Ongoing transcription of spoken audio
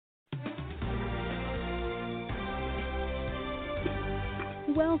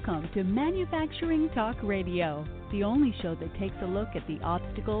Welcome to Manufacturing Talk Radio, the only show that takes a look at the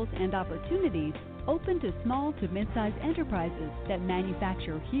obstacles and opportunities open to small to mid-sized enterprises that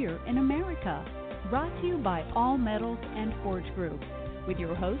manufacture here in America. Brought to you by All Metals and Forge Group, with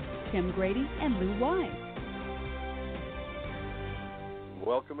your hosts Tim Grady and Lou Wise.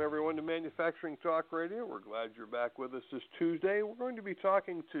 Welcome, everyone, to Manufacturing Talk Radio. We're glad you're back with us this Tuesday. We're going to be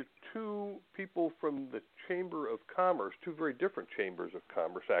talking to two people from the Chamber of Commerce, two very different chambers of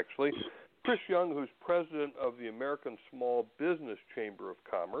commerce, actually. Chris Young, who's president of the American Small Business Chamber of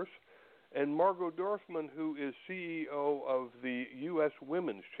Commerce, and Margot Dorfman, who is CEO of the U.S.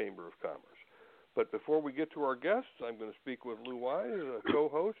 Women's Chamber of Commerce. But before we get to our guests, I'm going to speak with Lou Wise, a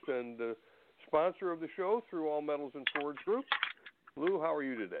co-host and sponsor of the show through All Metals and Forge Group. Lou, how are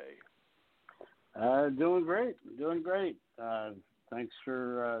you today? Doing great. Thanks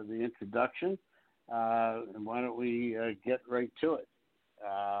for the introduction. And why don't we get right to it?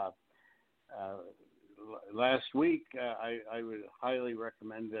 Last week, I would highly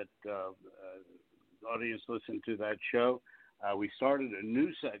recommend that the audience listen to that show. We started a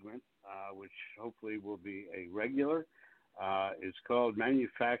new segment, which hopefully will be a regular. It's called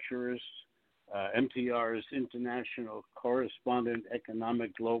Manufacturers MTR's International Correspondent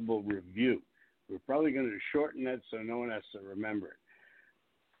Economic Global Review. We're probably going to shorten that so no one has to remember it.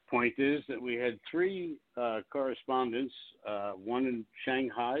 Point is that we had three correspondents, one in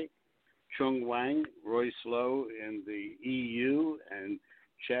Shanghai, Chung Wang, Royce Lowe in the EU, and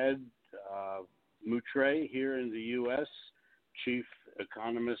Chad Moutre here in the U.S., chief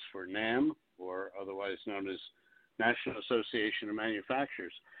economist for NAM, or otherwise known as National Association of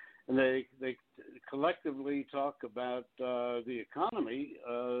Manufacturers. And they collectively talk about the economy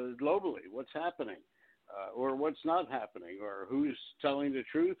globally, what's happening or what's not happening, or who's telling the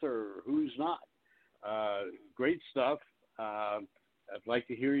truth or who's not. Great stuff. I'd like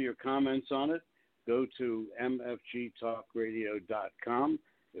to hear your comments on it. Go to mfgtalkradio.com.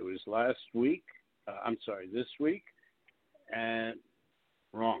 It was this week, and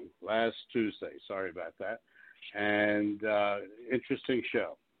last Tuesday. Sorry about that. And interesting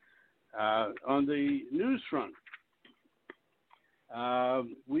show. On the news front,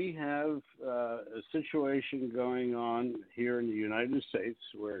 we have a situation going on here in the United States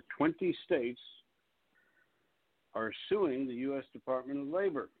where 20 states are suing the U.S. Department of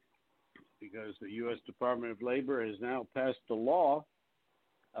Labor because the U.S. Department of Labor has now passed a law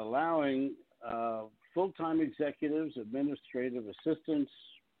allowing full-time executives, administrative assistants,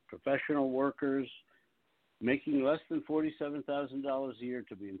 professional workers making less than $47,000 a year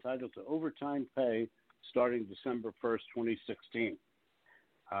to be entitled to overtime pay starting December 1st, 2016.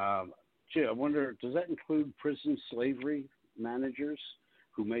 I wonder, does that include prison slavery managers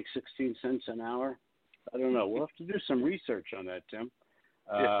who make 16 cents an hour? I don't know. We'll have to do some research on that, Tim.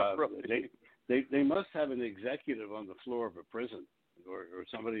 Right. They must have an executive on the floor of a prison or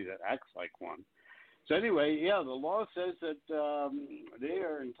somebody that acts like one. So anyway, the law says that they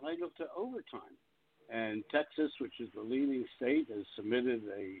are entitled to overtime. And Texas, which is the leading state, has submitted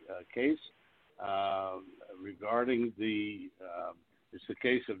a case regarding it's the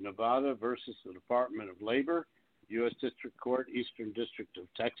case of Nevada versus the Department of Labor, U.S. District Court, Eastern District of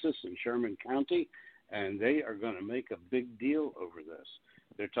Texas in Sherman County, and they are going to make a big deal over this.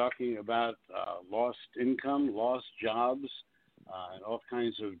 They're talking about lost income, lost jobs, and all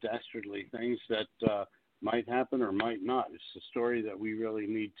kinds of dastardly things that might happen or might not. It's a story that we really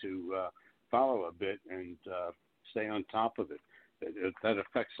need to follow a bit and stay on top of it. That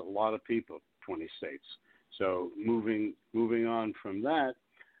affects a lot of people, 20 states. So moving on from that,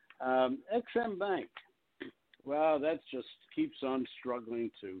 XM Bank, well, that just keeps on struggling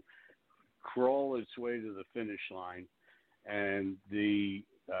to crawl its way to the finish line. And the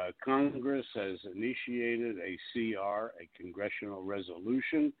Congress has initiated a CR, a congressional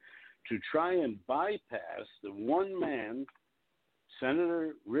resolution, to try and bypass the one man,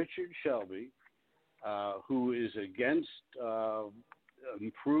 Senator Richard Shelby, who is against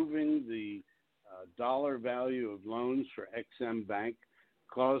improving the dollar value of loans for XM Bank,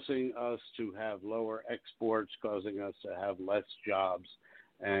 causing us to have lower exports, causing us to have less jobs,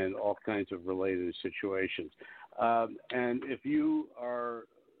 and all kinds of related situations. And if you are,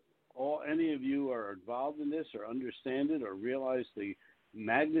 any of you are involved in this or understand it or realize the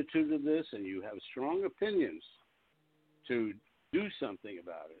magnitude of this and you have strong opinions to do something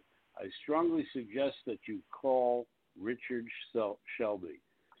about it, I strongly suggest that you call Richard Shelby,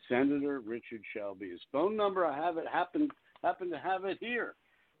 Senator Richard Shelby. His phone number, I have it, happen to have it here.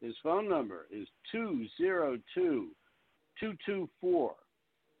 His phone number is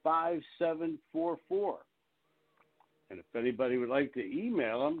 202-224-5744. And if anybody would like to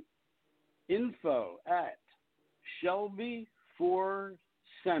email him,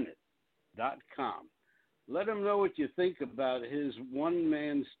 info@shelby4senate.com. Let him know what you think about his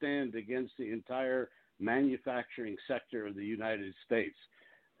one-man stand against the entire manufacturing sector of the United States.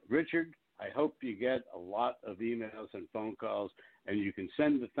 Richard, I hope you get a lot of emails and phone calls, and you can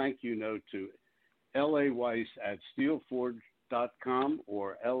send the thank you note to laweiss@steelforge.com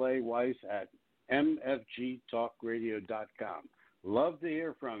or laweiss@mfgtalkradio.com. Love to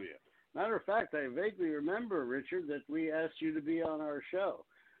hear from you. Matter of fact, I vaguely remember, Richard, that we asked you to be on our show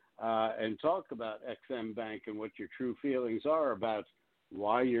and talk about XM Bank and what your true feelings are about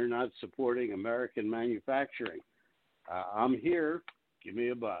why you're not supporting American manufacturing. I'm here. Give me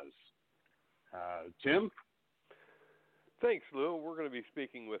a buzz. Tim? Thanks, Lou. We're going to be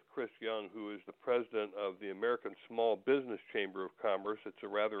speaking with Chris Young, who is the president of the American Small Business Chamber of Commerce. It's a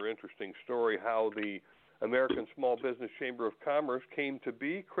rather interesting story how the American Small Business Chamber of Commerce came to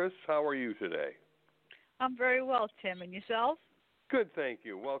be. Chris, how are you today? I'm very well, Tim. And yourself? Good, thank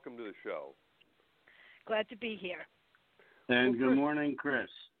you. Welcome to the show. Glad to be here. And good morning, Chris.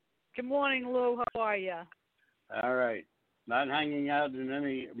 Good morning, Lou. How are you? All right. Not hanging out in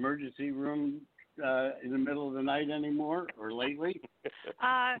any emergency room in the middle of the night anymore, or lately?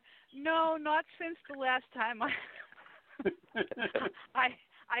 No, not since the last time I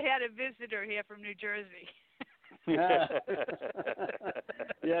had a visitor here from New Jersey.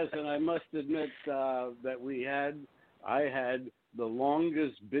 Yes, and I must admit that I had the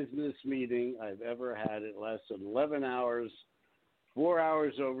longest business meeting I've ever had. It lasted 11 hours, 4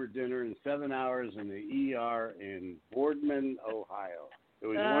 hours over dinner, and 7 hours in the ER in Boardman, Ohio. It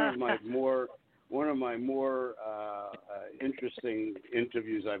was one of my more interesting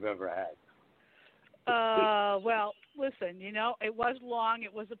interviews I've ever had. Well, listen, it was long.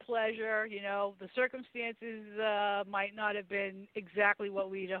 It was a pleasure. The circumstances might not have been exactly what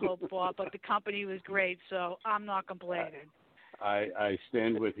we'd hoped for, but the company was great, so I'm not complaining. I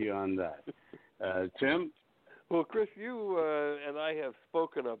stand with you on that. Tim? Well, Chris, you and I have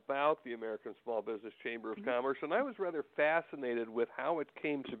spoken about the American Small Business Chamber of Commerce, and I was rather fascinated with how it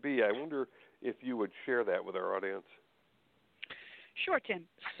came to be. I wonder if you would share that with our audience. Sure, Tim.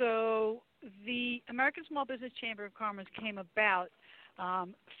 So the American Small Business Chamber of Commerce came about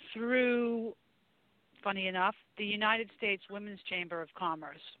through, funny enough, the United States Women's Chamber of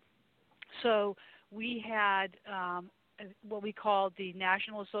Commerce. So we had what we called the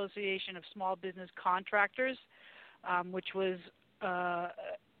National Association of Small Business Contractors, which was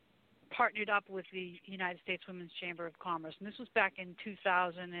partnered up with the United States Women's Chamber of Commerce. And this was back in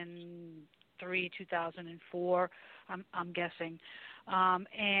 2003, 2004, I'm guessing.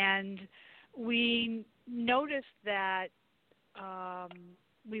 And we noticed that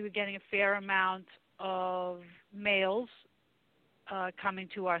we were getting a fair amount of males coming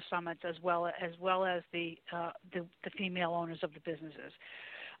to our summits, as well as the female owners of the businesses,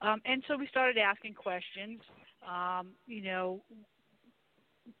 and so we started asking questions,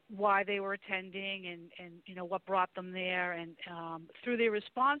 why they were attending, and what brought them there, and through their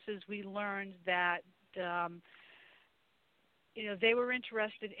responses, we learned that they were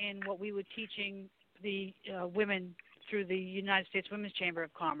interested in what we were teaching the women through the United States Women's Chamber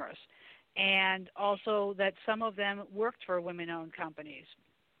of Commerce. And also that some of them worked for women-owned companies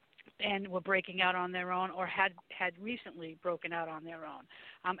and were breaking out on their own, or had recently broken out on their own,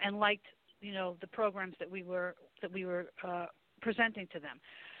 and liked the programs that we were presenting to them.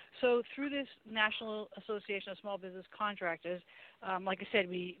 So through this National Association of Small Business Contractors, like I said,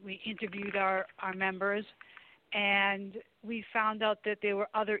 we interviewed our members, and we found out that there were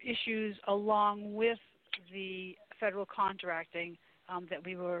other issues along with the federal contracting that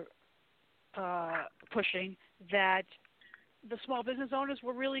we were pushing, that the small business owners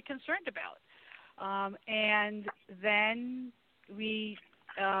were really concerned about. And then we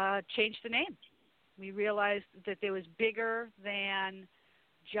changed the name. We realized that there was bigger than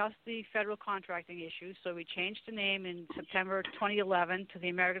just the federal contracting issue, so we changed the name in September 2011 to the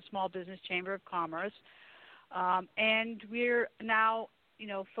American Small Business Chamber of Commerce. And we're now,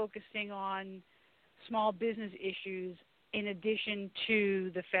 focusing on small business issues in addition to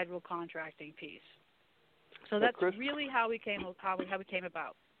the federal contracting piece. So that's really how we came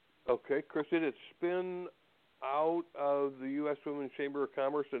about. Okay, Chris, did it spin out of the U.S. Women's Chamber of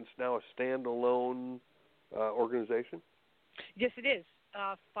Commerce, and it's now a standalone organization? Yes, it is.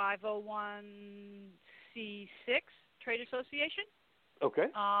 501c6 trade association. Okay.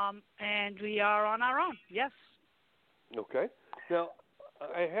 And we are on our own. Yes. Okay. Now,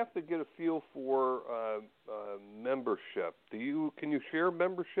 I have to get a feel for membership. Can you share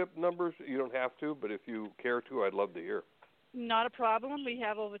membership numbers? You don't have to, but if you care to, I'd love to hear. Not a problem. We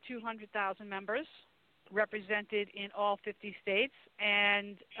have over 200,000 members represented in all 50 states,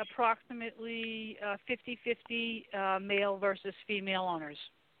 and approximately 50-50 male versus female owners.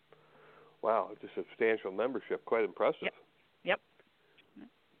 Wow, it's a substantial membership. Quite impressive. Yep.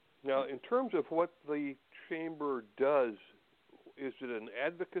 Now, in terms of what the Chamber does, is it an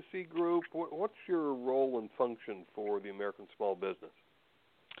advocacy group? What's your role and function for the American small business?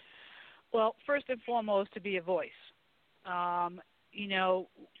 Well, first and foremost, to be a voice. What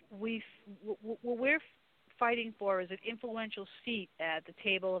we're fighting for is an influential seat at the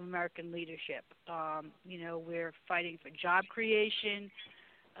table of American leadership. We're fighting for job creation,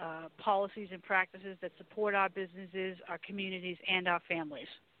 policies and practices that support our businesses, our communities, and our families.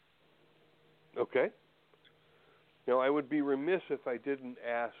 Okay. Now, I would be remiss if I didn't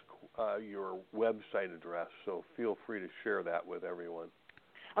ask your website address, so feel free to share that with everyone.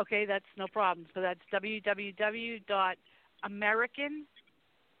 Okay, that's no problem. So that's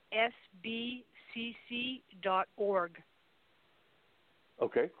www.americansbcc.org.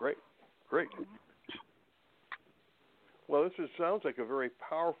 Okay, great. Well, this sounds like a very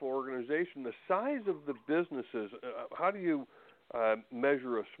powerful organization. The size of the businesses, how do you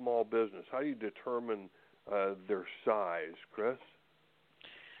measure a small business? How do you determine their size, Chris?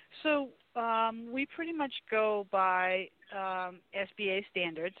 So we pretty much go by SBA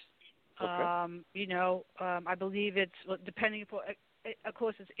standards. Okay. I believe it's depending upon, of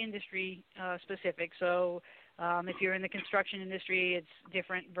course, it's industry specific. So if you're in the construction industry, it's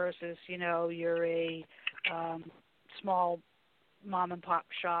different versus you're a small mom and pop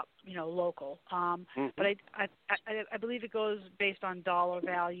shop, local. But I believe it goes based on dollar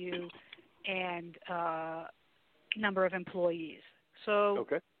value and number of employees. So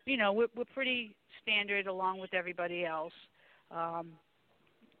okay. We're pretty standard along with everybody else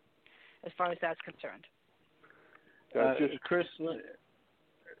as far as that's concerned. Chris,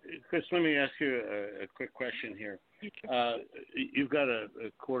 let me ask you a quick question here. You've got a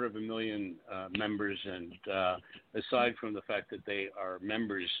 250,000 members, and aside from the fact that they are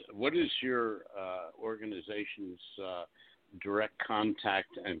members, what is your organization's direct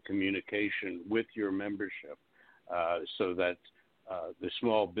contact and communication with your membership so that the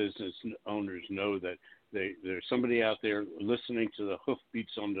small business owners know that there's somebody out there listening to the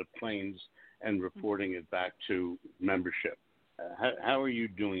hoofbeats on the planes and reporting it back to membership? How are you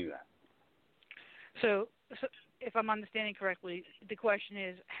doing that? So if I'm understanding correctly, the question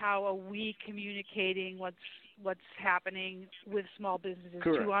is, how are we communicating what's happening with small businesses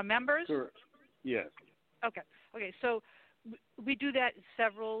Correct. to our members? Correct. Yes. Okay. So we do that in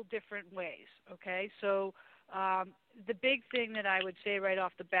several different ways. Okay. So the big thing that I would say right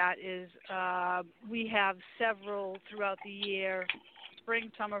off the bat is we have several throughout the year,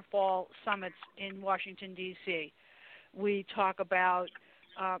 spring, summer, fall summits in Washington, D.C. We talk about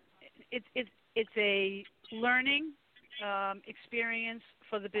it's a learning experience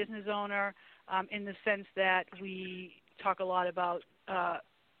for the business owner in the sense that we talk a lot about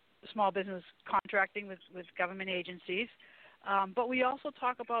small business contracting with government agencies. But we also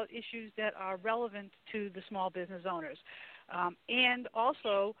talk about issues that are relevant to the small business owners. And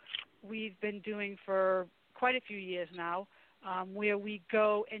also, we've been doing for quite a few years now where we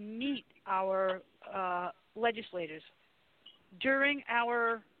go and meet our legislators. During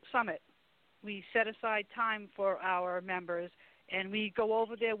our summit, we set aside time for our members, and we go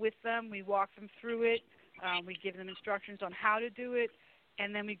over there with them. We walk them through it. We give them instructions on how to do it,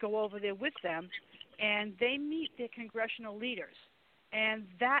 and then we go over there with them. And they meet their congressional leaders. And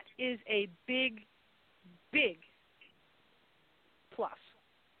that is a big, big plus.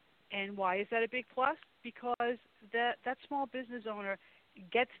 And why is that a big plus? Because that small business owner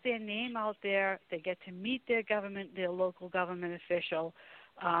gets their name out there. They get to meet their local government official,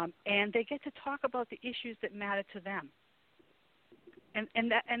 and they get to talk about the issues that matter to them.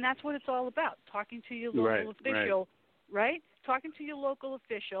 And that's what it's all about, talking to your local official, right? Talking to your local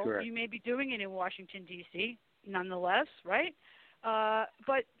official. Correct. You may be doing it in Washington, D.C., nonetheless, right?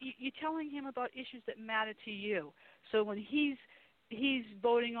 But you're telling him about issues that matter to you. So when he's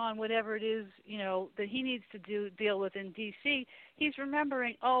voting on whatever it is, that he needs to deal with in D.C., he's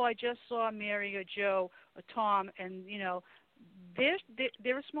remembering, I just saw Mary or Joe or Tom, and,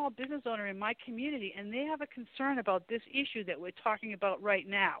 they're a small business owner in my community, and they have a concern about this issue that we're talking about right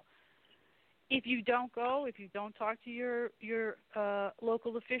now. If you don't go, if you don't talk to your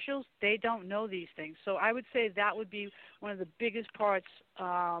local officials, they don't know these things. So I would say that would be one of the biggest parts,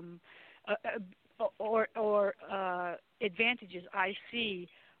 advantages I see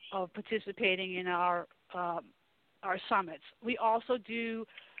of participating in our summits. We also do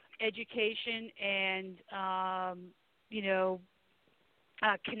education and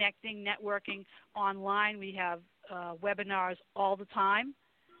connecting, networking online. We have webinars all the time,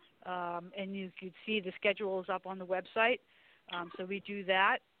 and you can see the schedule is up on the website. So we do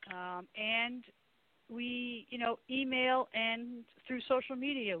that, and we, email and through social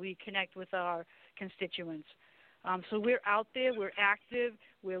media we connect with our constituents. So we're out there, we're active,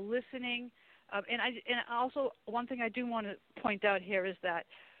 we're listening, and also one thing I do want to point out here is that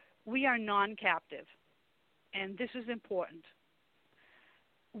we are non-captive, and this is important.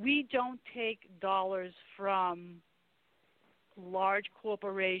 We don't take dollars from large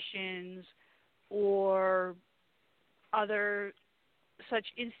corporations or other such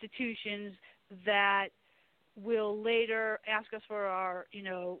institutions that will later ask us for our,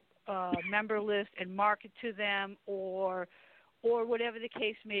 member list and market to them or whatever the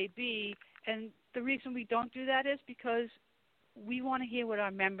case may be. And the reason we don't do that is because we want to hear what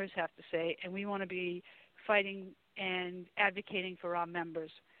our members have to say, and we want to be fighting and advocating for our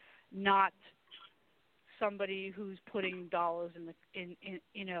members, not somebody who's putting dollars in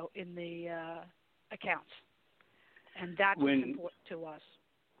the accounts. And that's what's important to us.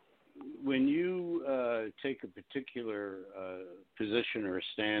 When you take a particular position or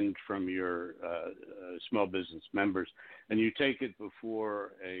stand from your small business members, and you take it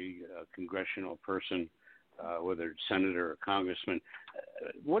before a congressional person, whether it's senator or congressman,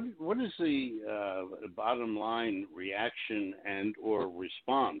 what is the bottom line reaction and or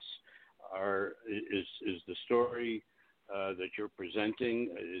response? Is the story that you're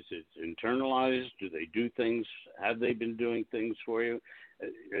presenting, is it internalized? Do they do things? Have they been doing things for you?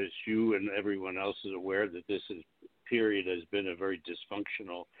 As you and everyone else is aware that this period has been a very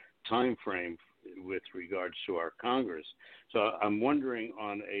dysfunctional time frame with regards to our Congress. So I'm wondering,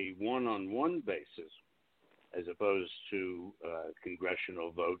 on a one-on-one basis, as opposed to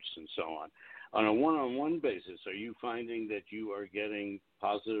congressional votes and so on a one-on-one basis, are you finding that you are getting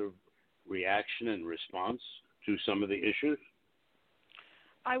positive reaction and response to some of the issues?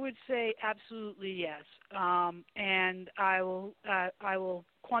 I would say absolutely yes, and I will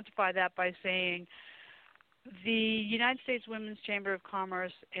quantify that by saying the United States Women's Chamber of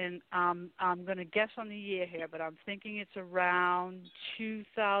Commerce, and I'm going to guess on the year here, but I'm thinking it's around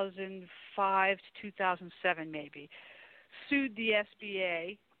 2005 to 2007 maybe, sued the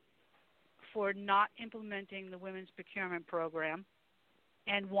SBA for not implementing the Women's Procurement Program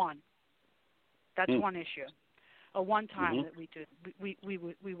and won. That's one issue. One time that we did, we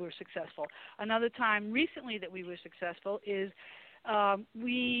were successful. Another time recently that we were successful is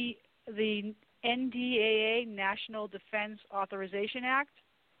the NDAA, National Defense Authorization Act,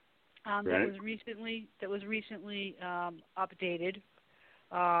 that was recently updated.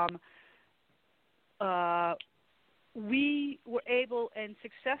 We were able and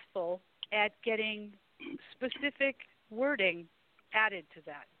successful at getting specific wording added to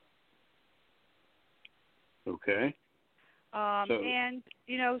that. Okay. And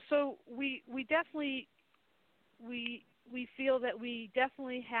so we definitely we feel that we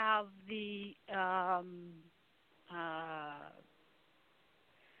definitely have the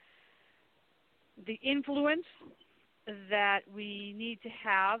influence that we need to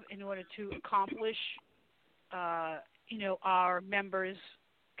have in order to accomplish our members'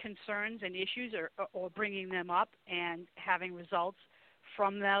 concerns and issues, or bringing them up and having results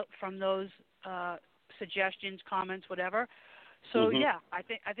from those suggestions, comments, whatever. So yeah, I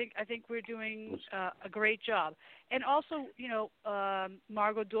think we're doing a great job. And also,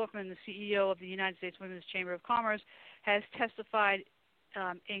 Margot Dorfman, the CEO of the United States Women's Chamber of Commerce, has testified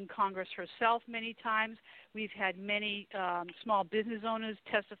in Congress herself many times. We've had many small business owners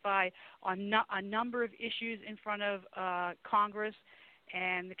testify on a number of issues in front of Congress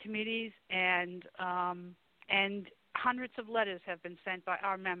and the committees, and hundreds of letters have been sent by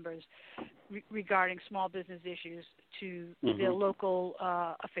our members regarding small business issues to their local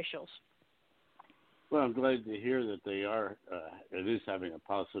officials. Well, I'm glad to hear that they are. It is having a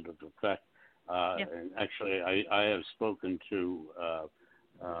positive effect. And actually, I have spoken to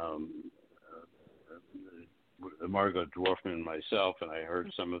Margot Dorfman myself, and I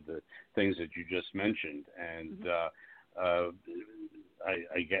heard some of the things that you just mentioned. And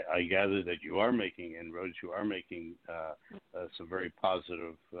I gather that you are making inroads. You are making some very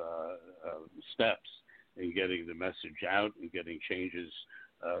positive steps in getting the message out and getting changes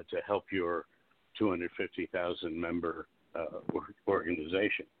to help your 250,000 member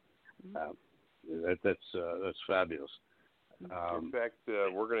organization. That's fabulous. In fact,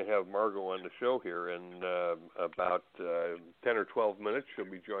 we're going to have Margot on the show here in about 10 or 12 minutes. She'll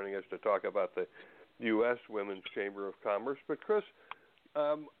be joining us to talk about the U.S. Women's Chamber of Commerce. But, Chris,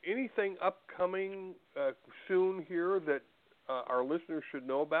 anything upcoming soon here that our listeners should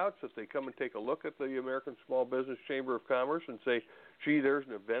know about so that they come and take a look at the American Small Business Chamber of Commerce and say, gee, there's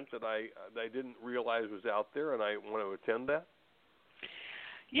an event that I didn't realize was out there and I want to attend that?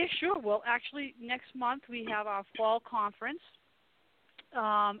 Yeah, sure. Well, actually, next month we have our fall conference,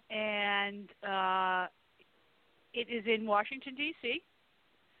 and it is in Washington, D.C.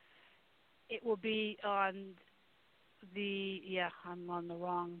 It will be on I'm on the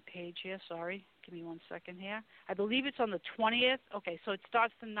wrong page here. Sorry. Give me 1 second here. I believe it's on the 20th. Okay, so it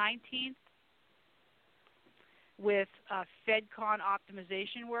starts the 19th with a FedCon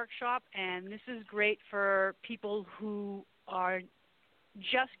optimization workshop, and this is great for people who are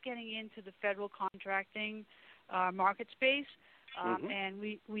just getting into the federal contracting market space. And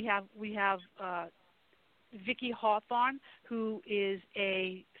we have Vicki Hawthorne, who is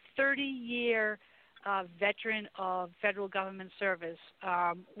a 30-year veteran of federal government service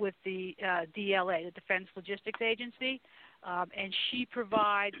with the DLA, the Defense Logistics Agency, and she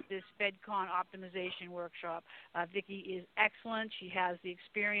provides this FedCon optimization workshop. Vicki is excellent. She has the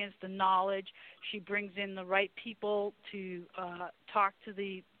experience, the knowledge. She brings in the right people to talk to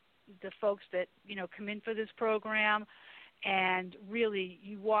the folks that come in for this program, and really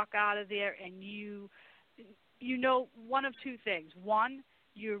you walk out of there and you know one of two things: one,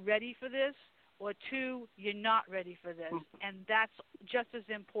 you're ready for this, or two, you're not ready for this. And that's just as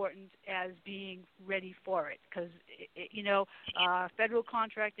important as being ready for it, because, federal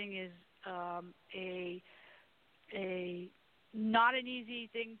contracting is a not an easy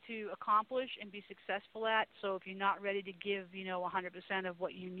thing to accomplish and be successful at. So if you're not ready to give, 100% of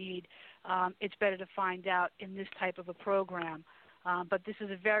what you need, it's better to find out in this type of a program. But this is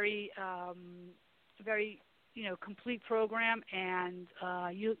a very, complete program, and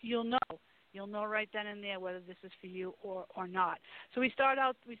you'll know. You'll know right then and there whether this is for you or not. So we start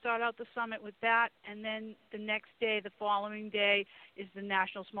out the summit with that, and then the next day, the following day, is the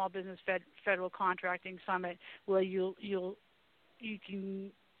National Small Business Federal Contracting Summit, where there'll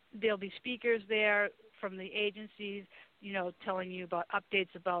be speakers there from the agencies, telling you about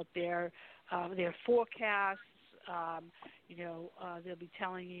updates about their forecasts. They'll be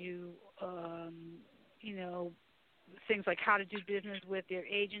telling you, things like how to do business with their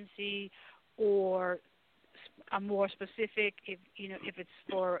agency, or a more specific, if it's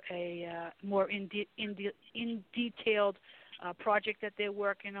for a more in detailed project that they're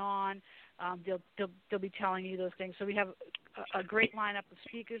working on, they'll be telling you those things. So we have a great lineup of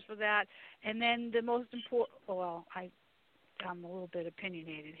speakers for that, and then the most important. Well, I'm a little bit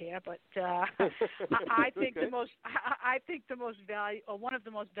opinionated here, but I think one of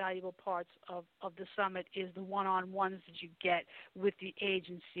the most valuable parts of the summit is the one-on-ones that you get with the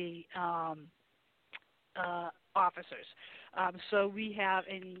agency officers. So we have,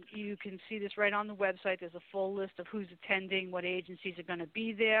 and you can see this right on the website, there's a full list of who's attending, what agencies are going to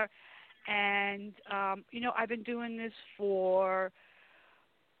be there. And, I've been doing this for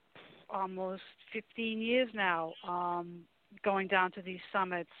almost 15 years now, going down to these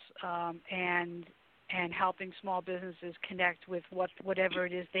summits and helping small businesses connect with whatever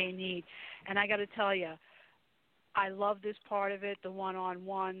it is they need. And I got to tell you, I love this part of it, the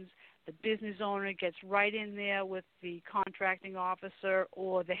one-on-ones. The business owner gets right in there with the contracting officer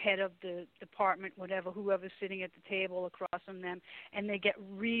or the head of the department, whoever's sitting at the table across from them, and they get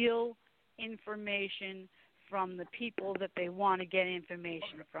real information from the people that they want to get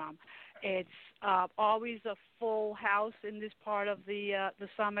information from. It's always a full house in this part of the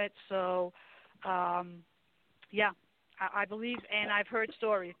summit. So, I believe, and I've heard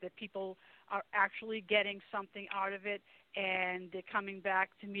stories that people are actually getting something out of it, and they're coming back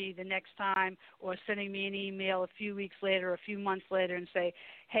to me the next time or sending me an email a few weeks later, a few months later, and say,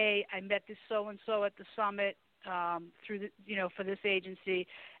 hey, I met this so-and-so at the summit through for this agency,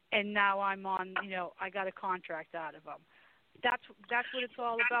 and now I'm on, I got a contract out of them. That's what it's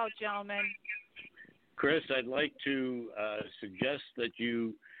all about, gentlemen. Chris, I'd like to suggest that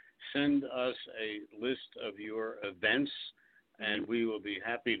you send us a list of your events, and we will be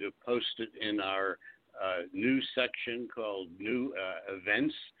happy to post it in our new section called New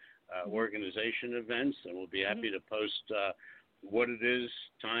Events, Organization Events, and we'll be happy to post what it is,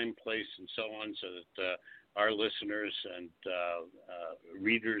 time, place, and so on, so that our listeners and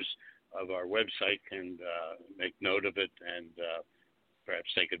readers of our website can make note of it and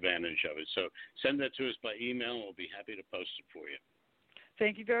perhaps take advantage of it. So send that to us by email, and we'll be happy to post it for you.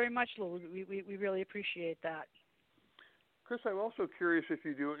 Thank you very much, Lou. We really appreciate that. Chris, I'm also curious if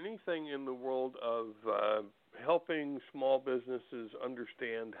you do anything in the world of helping small businesses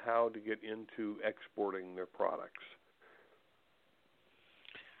understand how to get into exporting their products.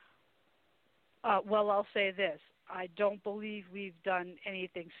 Well, I'll say this. I don't believe we've done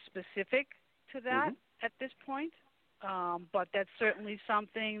anything specific to that at this point. But that's certainly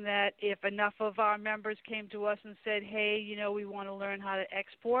something that if enough of our members came to us and said, hey, we want to learn how to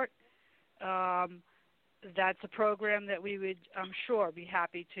export, that's a program that we would, I'm sure, be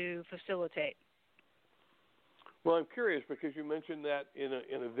happy to facilitate. Well, I'm curious because you mentioned that in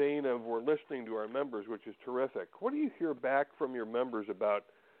a vein of we're listening to our members, which is terrific. What do you hear back from your members about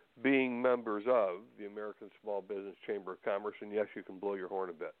being members of the American Small Business Chamber of Commerce? And yes, you can blow your horn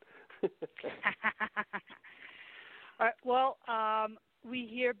a bit. Well, we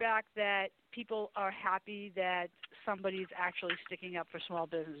hear back that people are happy that somebody's actually sticking up for small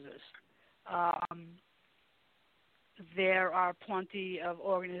businesses. There are plenty of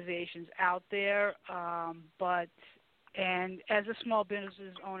organizations out there, and as a small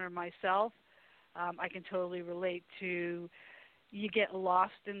business owner myself, I can totally relate to you get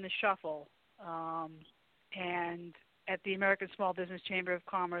lost in the shuffle. And at the American Small Business Chamber of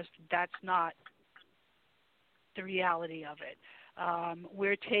Commerce, that's not the reality of it.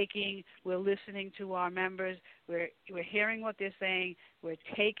 We're listening to our members. We're hearing what they're saying. We're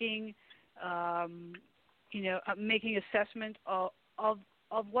taking, making assessment of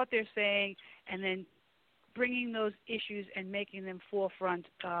what they're saying, and then bringing those issues and making them forefront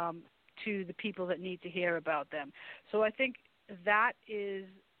to the people that need to hear about them. So I think that is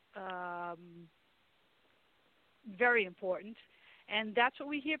very important. And that's what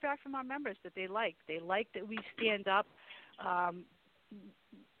we hear back from our members that they like. They like that we stand up.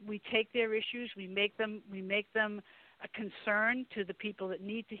 We take their issues. We make them a concern to the people that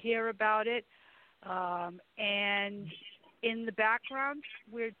need to hear about it. And in the background,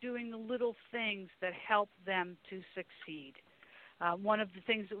 we're doing the little things that help them to succeed. One of the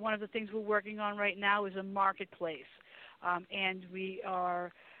things we're working on right now is a marketplace, and we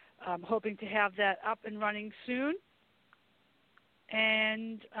are hoping to have that up and running soon.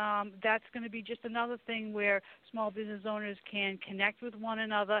 And that's going to be just another thing where small business owners can connect with one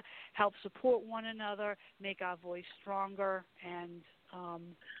another, help support one another, make our voice stronger, and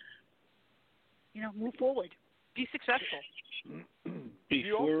move forward, be successful.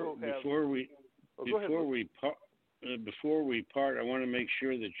 Before we part, I want to make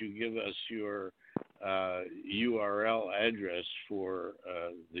sure that you give us your URL address for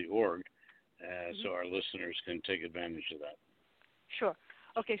the org, so our listeners can take advantage of that. Sure.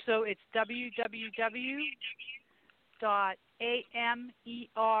 Okay, so it's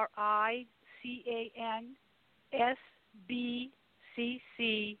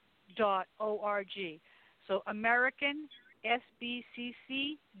So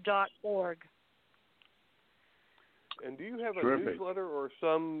americansbcc.org. And do you have a Terrific. newsletter or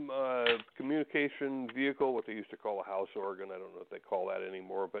some communication vehicle, what they used to call a house organ, I don't know if they call that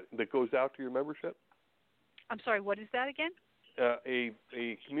anymore, but that goes out to your membership? I'm sorry, what is that again? A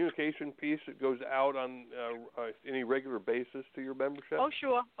communication piece that goes out on any regular basis to your membership? Oh,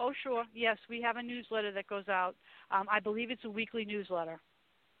 sure. Yes, we have a newsletter that goes out. I believe it's a weekly newsletter.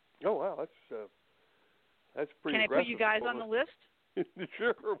 Oh, wow, that's pretty Can I aggressive. put you guys on the list?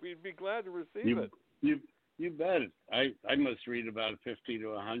 Sure, we'd be glad to receive it. You bet. I must read about 50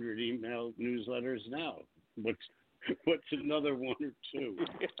 to 100 email newsletters now. What's another one or two?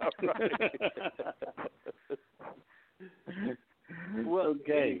 Yeah, right. Well,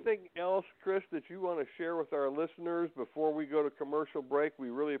 okay. Anything else, Chris, that you want to share with our listeners before we go to commercial break? We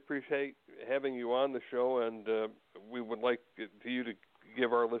really appreciate having you on the show, and we would like you to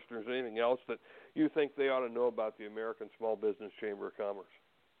give our listeners anything else that you think they ought to know about the American Small Business Chamber of Commerce.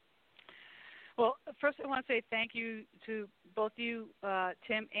 Well, first I want to say thank you to both you,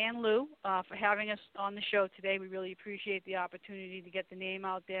 Tim and Lou, for having us on the show today. We really appreciate the opportunity to get the name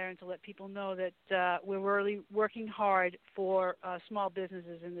out there and to let people know that we're really working hard for small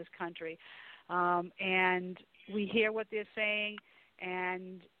businesses in this country. And we hear what they're saying,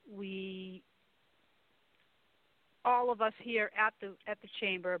 and all of us here at the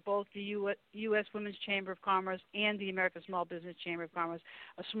Chamber, both the U.S. Women's Chamber of Commerce and the American Small Business Chamber of Commerce,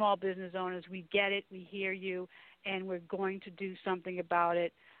 are small business owners. We get it, we hear you, and we're going to do something about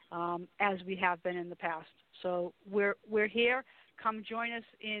it as we have been in the past. So we're here. Come join us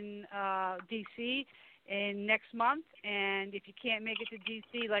in D.C. in next month, and if you can't make it to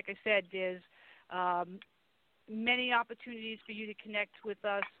D.C., like I said, there's many opportunities for you to connect with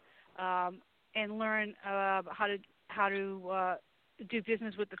us and learn how to do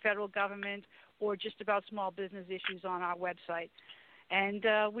business with the federal government or just about small business issues on our website. And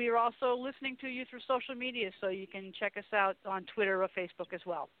we are also listening to you through social media, so you can check us out on Twitter or Facebook as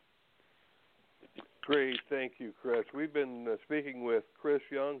well. Great. Thank you, Chris. We've been speaking with Chris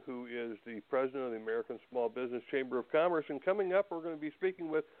Young, who is the president of the American Small Business Chamber of Commerce. And coming up, we're going to be speaking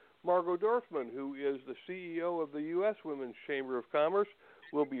with Margot Dorfman, who is the CEO of the U.S. Women's Chamber of Commerce.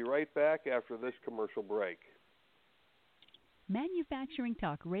 We'll be right back after this commercial break. Manufacturing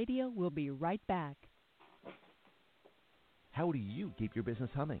Talk Radio will be right back. How do you keep your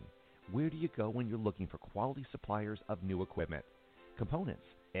business humming? Where do you go when you're looking for quality suppliers of new equipment, components,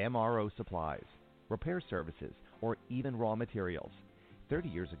 MRO supplies, repair services, or even raw materials? 30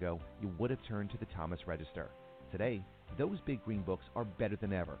 years ago, you would have turned to the Thomas Register. Today, those big green books are better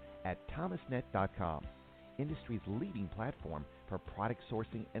than ever at thomasnet.com, industry's leading platform for product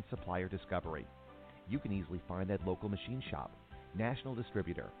sourcing and supplier discovery. You can easily find that local machine shop, national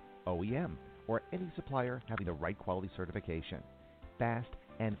distributor, OEM, or any supplier having the right quality certification, fast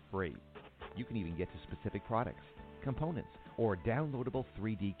and free. You can even get to specific products, components, or downloadable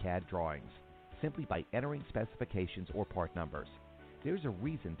 3D CAD drawings simply by entering specifications or part numbers. There's a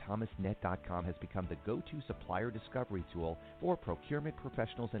reason thomasnet.com has become the go-to supplier discovery tool for procurement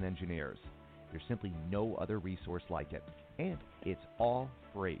professionals and engineers. There's simply no other resource like it, and it's all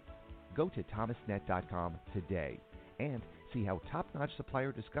free. Go to thomasnet.com today and see how top-notch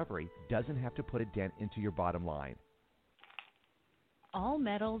supplier discovery doesn't have to put a dent into your bottom line. All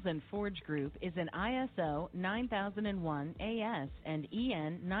Metals and Forge Group is an ISO 9001 AS and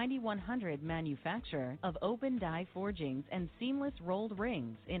EN 9100 manufacturer of open die forgings and seamless rolled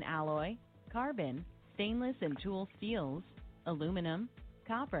rings in alloy, carbon, stainless and tool steels, aluminum,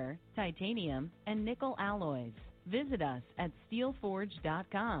 copper, titanium, and nickel alloys. Visit us at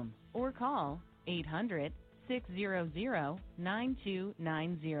steelforge.com or call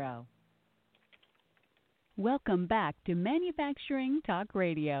 800-600-9290. Welcome back to Manufacturing Talk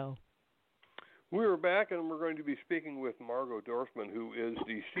Radio. We're back, and we're going to be speaking with Margot Dorfman, who is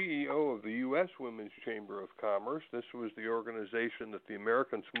the CEO of the U.S. Women's Chamber of Commerce. This was the organization that the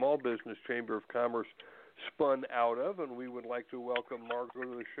American Small Business Chamber of Commerce spun out of, and we would like to welcome Margot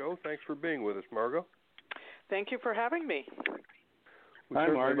to the show. Thanks for being with us, Margot. Thank you for having me. Hi,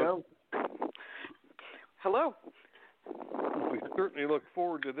 Margot. Hello. We certainly look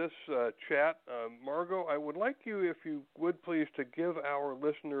forward to this chat. Margot, I would like you, if you would please, to give our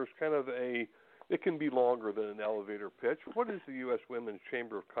listeners kind of it can be longer than an elevator pitch. What is the U.S. Women's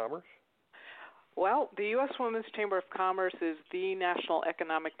Chamber of Commerce? Well, the U.S. Women's Chamber of Commerce is the national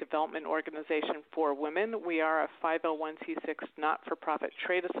economic development organization for women. We are a 501c6 not-for-profit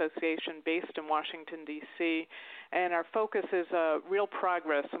trade association based in Washington, D.C., and our focus is real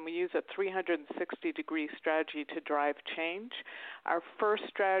progress, and we use a 360-degree strategy to drive change. Our first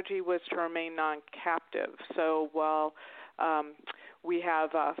strategy was to remain non-captive. So while we have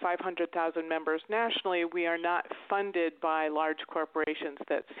 500,000 members nationally, we are not funded by large corporations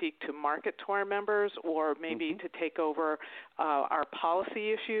that seek to market to our members or maybe to take over our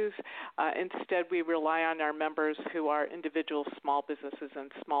policy issues. Instead, we rely on our members who are individual small businesses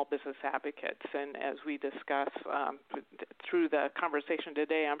and small business advocates. And as we discuss through the conversation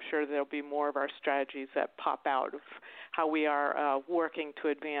today, I'm sure there'll be more of our strategies that pop out of how we are working to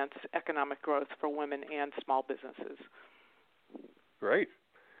advance economic growth for women and small businesses. Great.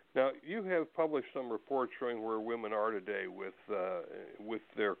 Now, you have published some reports showing where women are today with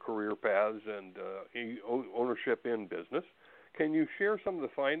their career paths and ownership in business. Can you share some of the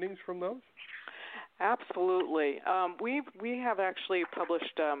findings from those? Absolutely. We have actually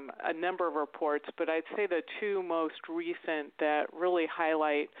published a number of reports, but I'd say the two most recent that really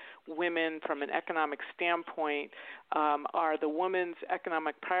highlight women from an economic standpoint are the Women's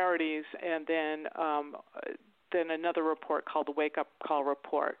Economic Priorities and then another report called the Wake Up Call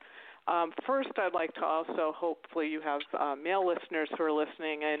Report. First, I'd like to also, hopefully you have male listeners who are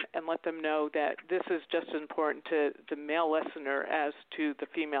listening and let them know that this is just as important to the male listener as to the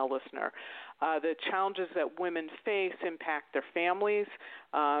female listener. The challenges that women face impact their families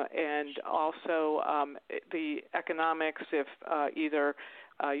and also the economics if either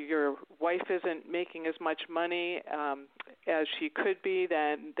your wife isn't making as much money as she could be,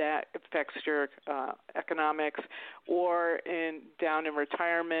 then that affects your economics. Or down in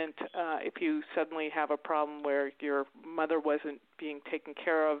retirement, if you suddenly have a problem where your mother wasn't being taken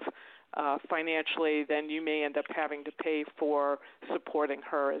care of financially, then you may end up having to pay for supporting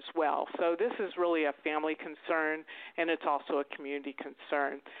her as well. So this is really a family concern, and it's also a community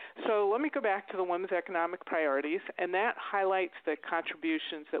concern. So let me go back to the Women's Economic Priorities, and that highlights the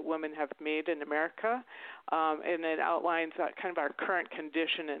contributions that women have made in America, and it outlines kind of our current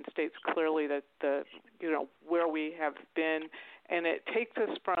condition and states clearly that where we have been, and it takes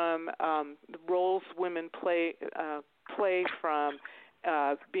us from the roles women play from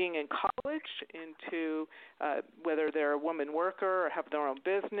being in college into whether they're a woman worker or have their own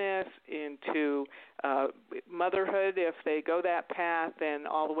business, into motherhood if they go that path, and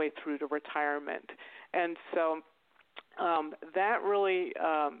all the way through to retirement. And so that really,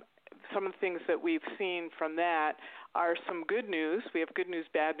 some of the things that we've seen from that are some good news. We have good news,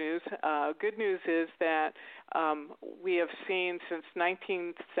 bad news. Good news is that we have seen since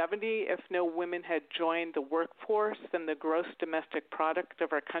 1970, if no women had joined the workforce, then the gross domestic product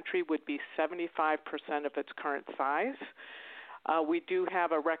of our country would be 75% of its current size. We do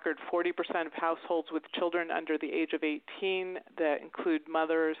have a record 40% of households with children under the age of 18 that include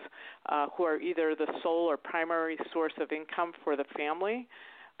mothers who are either the sole or primary source of income for the family.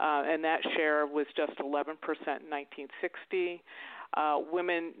 And that share was just 11% in 1960.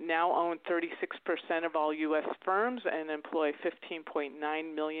 Women now own 36% of all U.S. firms and employ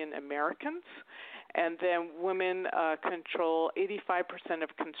 15.9 million Americans. And then women control 85%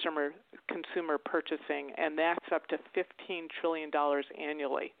 of consumer purchasing, and that's up to $15 trillion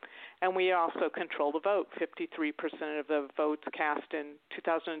annually. And we also control the vote. 53% of the votes cast in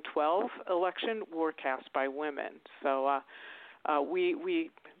 2012 election were cast by women. So we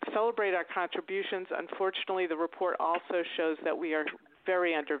celebrate our contributions. Unfortunately, the report also shows that we are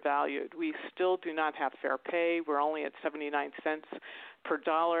very undervalued. We still do not have fair pay. We're only at 79 cents per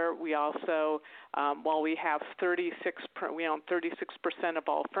dollar. We also, while we have we own 36% of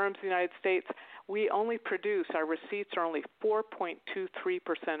all firms in the United States, we only produce, our receipts are only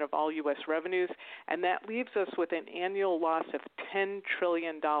 4.23% of all U.S. revenues, and that leaves us with an annual loss of $10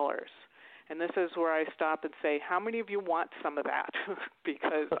 trillion. And this is where I stop and say, how many of you want some of that?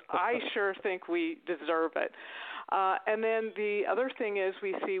 Because I sure think we deserve it. And then the other thing is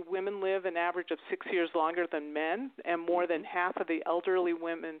we see women live an average of 6 years longer than men, and more than half of the elderly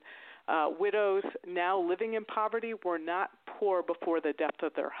women, widows now living in poverty, were not poor before the death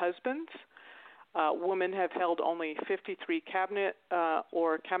of their husbands. Women have held only 53 cabinet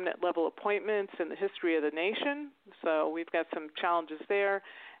or cabinet-level appointments in the history of the nation, so we've got some challenges there.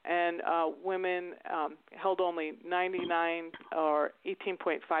 And women held only 99 or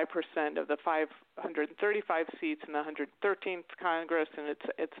 18.5% of the 535 seats in the 113th Congress, and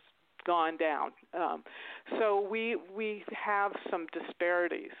it's gone down. So we have some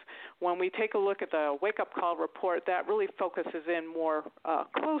disparities. When we take a look at the wake-up call report, that really focuses in more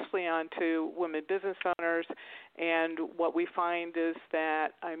closely onto women business owners, and what we find is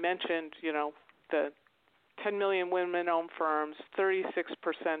that I mentioned, the 10 million women-owned firms,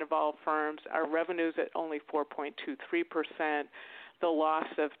 36% of all firms, our revenues at only 4.23%, the loss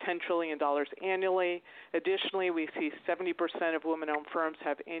of $10 trillion annually. Additionally, we see 70% of women-owned firms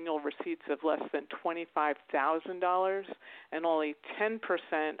have annual receipts of less than $25,000, and only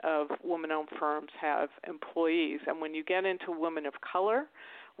 10% of women-owned firms have employees. And when you get into women of color,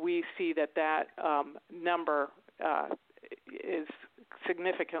 we see that number is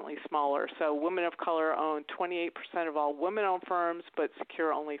significantly smaller. So women of color own 28% of all women-owned firms, but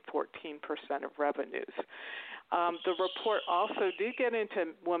secure only 14% of revenues. The report also did get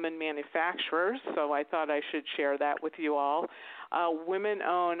into women manufacturers, so I thought I should share that with you all. Women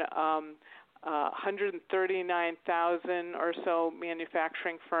own 139,000 or so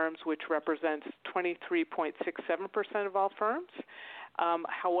manufacturing firms, which represents 23.67% of all firms.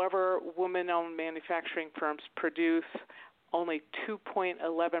 However, women-owned manufacturing firms produce only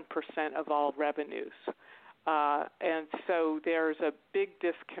 2.11% of all revenues. And so there's a big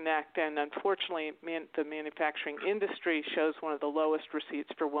disconnect, and unfortunately the manufacturing industry shows one of the lowest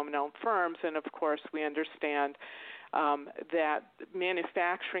receipts for women-owned firms, and of course we understand that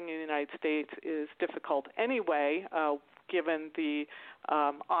manufacturing in the United States is difficult anyway, given the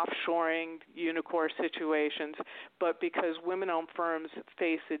offshoring unicorn situations, but because women-owned firms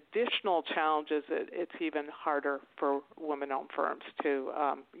face additional challenges, it's even harder for women-owned firms to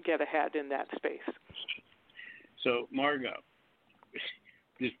get ahead in that space. So, Margot,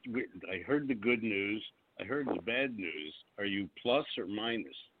 I heard the good news. I heard the bad news. Are you plus or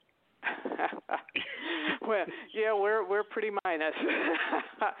minus? Well, yeah, we're pretty minus.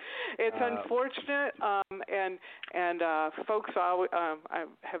 It's unfortunate, and folks have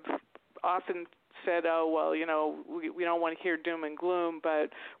often said, oh, well, we don't want to hear doom and gloom, but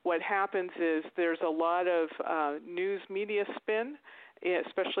what happens is there's a lot of news media spin,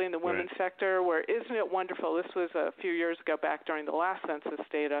 especially in the women's sector, where isn't it wonderful? This was a few years ago, back during the last census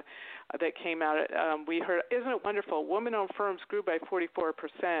data that came out. We heard, isn't it wonderful? Women-owned firms grew by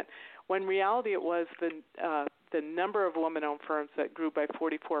 44%. When in reality it was the number of women-owned firms that grew by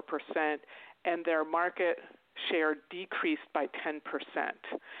 44%, and their market share decreased by 10%.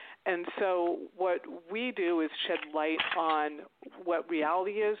 And so what we do is shed light on what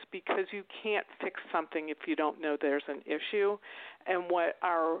reality is, because you can't fix something if you don't know there's an issue. And what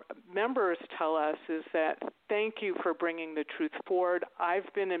our members tell us is that, thank you for bringing the truth forward.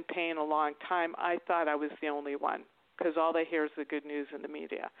 I've been in pain a long time. I thought I was the only one, because all they hear is the good news in the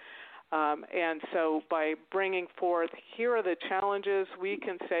media. And so by bringing forth, here are the challenges, we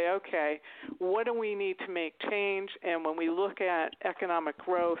can say, okay, what do we need to make change? And when we look at economic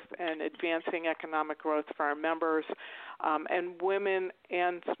growth and advancing economic growth for our members, and women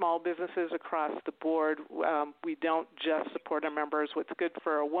and small businesses across the board, we don't just support our members. What's good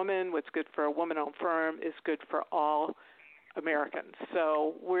for a woman, what's good for a woman-owned firm is good for all Americans.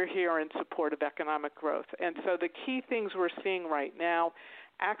 So we're here in support of economic growth. And so the key things we're seeing right now,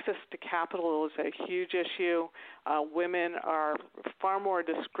 access to capital is a huge issue. Women are far more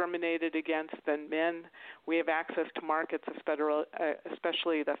discriminated against than men. We have access to markets,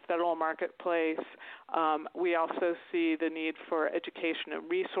 especially the federal marketplace. We also see the need for education and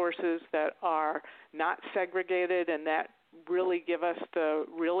resources that are not segregated and that really give us the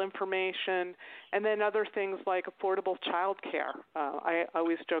real information, and then other things like affordable child care. I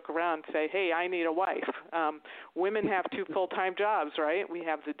always joke around and say, hey, I need a wife. Women have 2 full-time jobs, right? We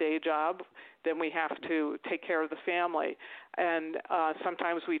have the day job, then we have to take care of the family, and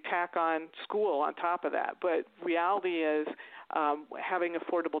sometimes we tack on school on top of that. But reality is having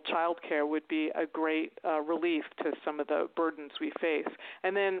affordable child care would be a great relief to some of the burdens we face.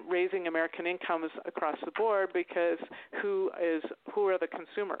 And then raising American incomes across the board, because who are the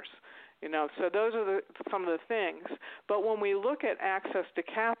consumers? So those are some of the things. But when we look at access to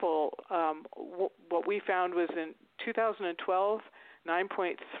capital, what we found was in 2012,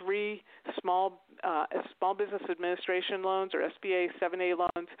 9.3 small business administration loans, or SBA 7A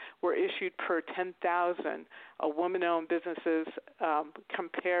loans, were issued per 10,000 woman-owned businesses,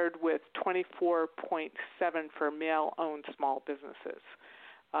 compared with 24.7 for male-owned small businesses.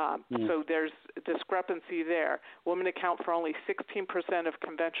 So there's a discrepancy there. Women account for only 16% of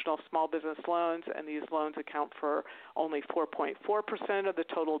conventional small business loans, and these loans account for only 4.4% of the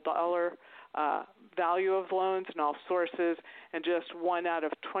total dollar value of loans in all sources, and just 1 out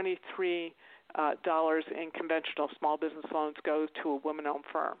of 23 dollars in conventional small business loans goes to a woman-owned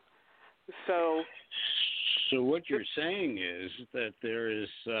firm. So what you're saying is that there is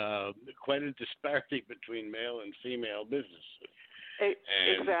quite a disparity between male and female businesses.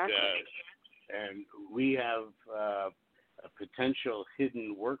 Exactly. And we have a potential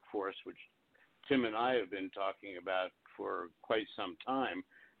hidden workforce, which Tim and I have been talking about for quite some time,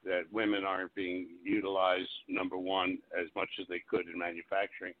 that women aren't being utilized, number one, as much as they could in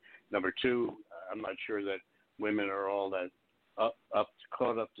manufacturing. Number two, I'm not sure that women are all that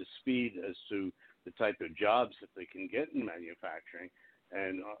caught up to speed as to the type of jobs that they can get in manufacturing.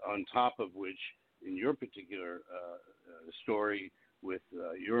 And on top of which, in your particular story with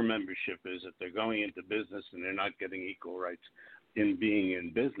your membership, is that they're going into business and they're not getting equal rights in being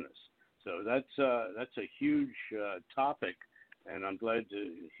in business. So that's a huge topic, and I'm glad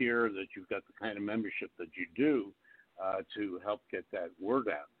to hear that you've got the kind of membership that you do to help get that word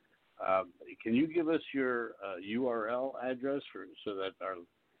out. Can you give us your URL address so that our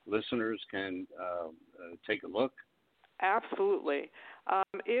listeners can take a look? Absolutely.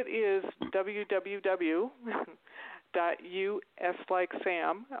 It is www.us like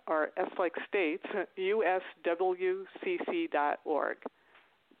Sam, or S like States, uswcc.org.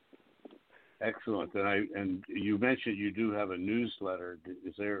 Excellent. And you mentioned you do have a newsletter.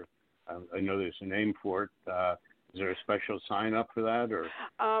 Is there? I know there's a name for it. Is there a special sign up for that, or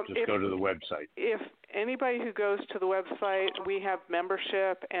just go to the website? If anybody who goes to the website, we have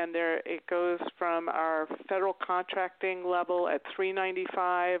membership, and it goes from our federal contracting level at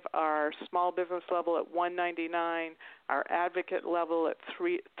 $395, our small business level at $199, our advocate level at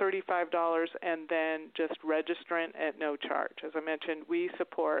 $35, and then just registrant at no charge. As I mentioned, we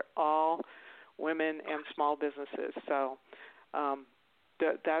support all women and small businesses. So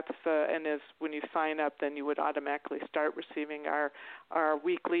and as when you sign up, then you would automatically start receiving our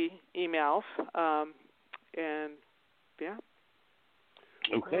weekly emails. And yeah.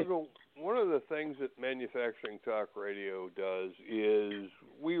 Okay. one of the things that Manufacturing Talk Radio does is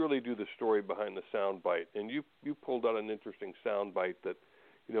we really do the story behind the sound bite. And you pulled out an interesting sound bite that,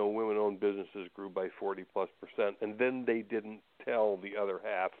 women-owned businesses grew by 40+%, and then they didn't tell the other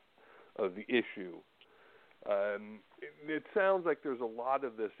half of the issue. It sounds like there's a lot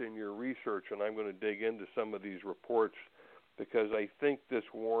of this in your research, and I'm going to dig into some of these reports because I think this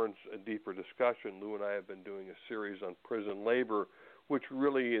warrants a deeper discussion. Lou and I have been doing a series on prison labor, which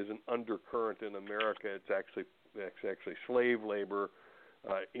really is an undercurrent in America. It's actually slave labor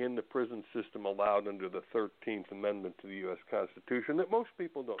in the prison system allowed under the 13th Amendment to the U.S. Constitution that most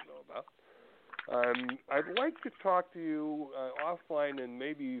people don't know about. I'd like to talk to you offline and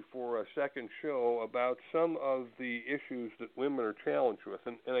maybe for a second show about some of the issues that women are challenged with.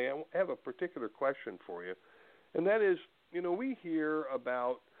 And I have a particular question for you, and that is, we hear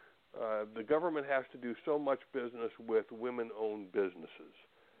about the government has to do so much business with women-owned businesses.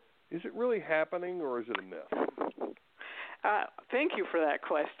 Is it really happening, or is it a myth? Thank you for that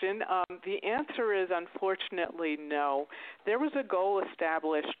question. The answer is unfortunately no. There was a goal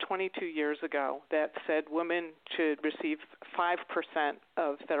established 22 years ago that said women should receive 5%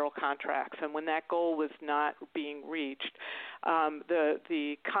 of federal contracts, and when that goal was not being reached,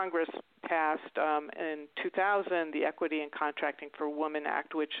 the Congress passed in 2000 the Equity in Contracting for Women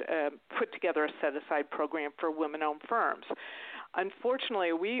Act, which put together a set-aside program for women-owned firms.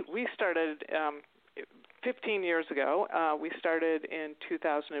 Unfortunately, we started 15 years ago. We started in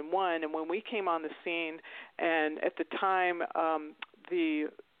 2001, and when we came on the scene, and at the time the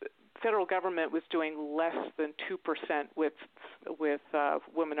federal government was doing less than 2% with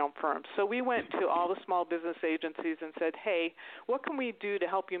women-owned firms. So we went to all the small business agencies and said, hey, what can we do to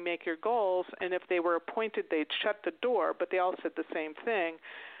help you make your goals? And if they were appointed, they'd shut the door, but they all said the same thing.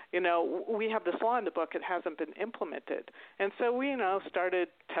 We have this law in the book, it hasn't been implemented. And so we, started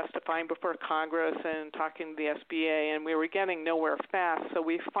testifying before Congress and talking to the SBA, and we were getting nowhere fast. So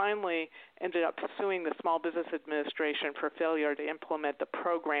we finally ended up suing the Small Business Administration for failure to implement the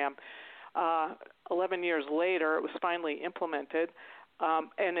program. 11 years later, it was finally implemented,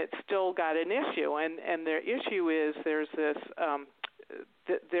 and it still got an issue. And the issue is there's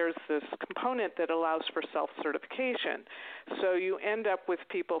this component that allows for self-certification. So you end up with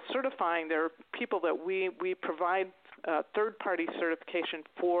people certifying. There are people that we provide third-party certification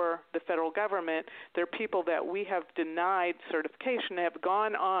for the federal government. There are people that we have denied certification, have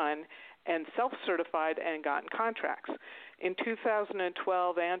gone on and self-certified and gotten contracts. In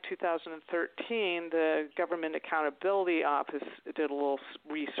 2012 and 2013, the Government Accountability Office did a little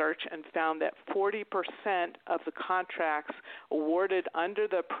research and found that 40% of the contracts awarded under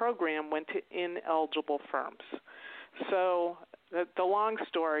the program went to ineligible firms. So the long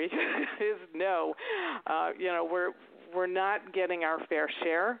story is no. We're not getting our fair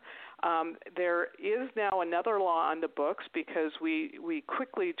share. There is now another law on the books because we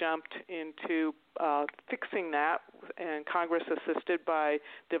quickly jumped into fixing that, and Congress assisted by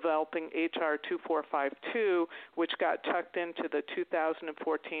developing H.R. 2452, which got tucked into the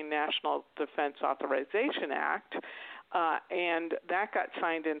 2014 National Defense Authorization Act, and that got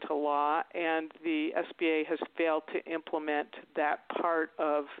signed into law, and the SBA has failed to implement that part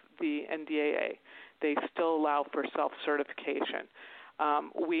of the NDAA. They still allow for self-certification.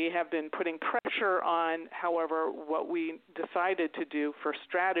 We have been putting pressure on, however, what we decided to do for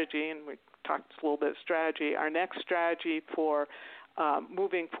strategy, and we talked a little bit of strategy. Our next strategy for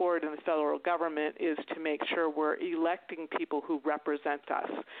moving forward in the federal government is to make sure we're electing people who represent us.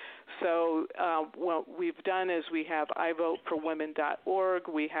 So what we've done is we have iVoteForWomen.org,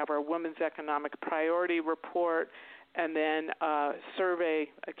 we have our Women's Economic Priority Report, and then a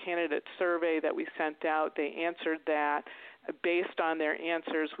candidate survey that we sent out. They answered that. Based on their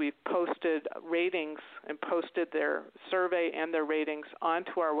answers, we've posted ratings and posted their survey and their ratings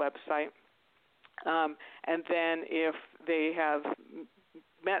onto our website. And then if they have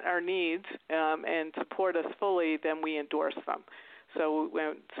met our needs and support us fully, then we endorse them. So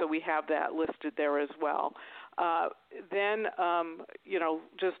we have that listed there as well. Then,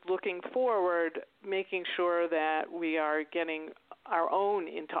 just looking forward, making sure that we are getting our own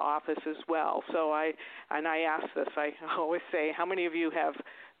into office as well. So I ask this, I always say, how many of you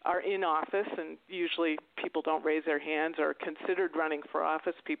are in office? And usually people don't raise their hands, or considered running for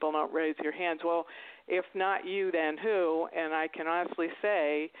office, people don't raise your hands. Well, if not you, then who? And I can honestly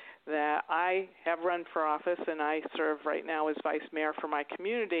say that I have run for office, and I serve right now as vice mayor for my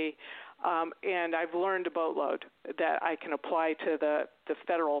community, and I've learned a boatload that I can apply to the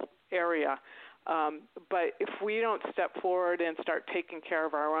federal area. But if we don't step forward and start taking care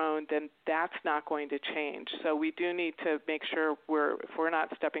of our own, then that's not going to change. So we do need to make sure if we're not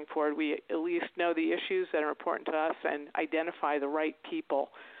stepping forward, we at least know the issues that are important to us and identify the right people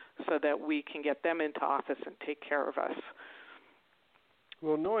so that we can get them into office and take care of us.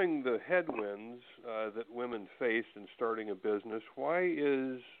 Well, knowing the headwinds that women face in starting a business, why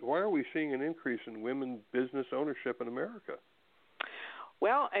are we seeing an increase in women business ownership in America?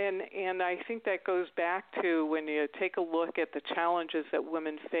 Well, and I think that goes back to when you take a look at the challenges that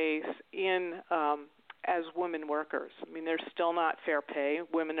women face in as women workers. I mean, there's still not fair pay.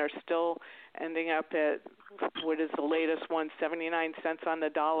 Women are still ending up at, what is the latest one, 79 cents on the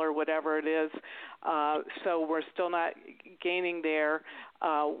dollar, whatever it is. So we're still not gaining there.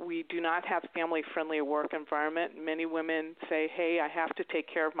 We do not have family-friendly work environment. Many women say, hey, I have to take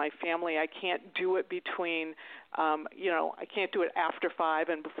care of my family. I can't do it between, I can't do it after 5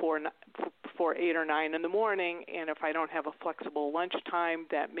 and before 8 or 9 in the morning. And if I don't have a flexible lunch time,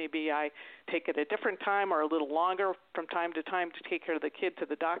 that maybe I take it a different time or a little longer from time to time to take care of the kid to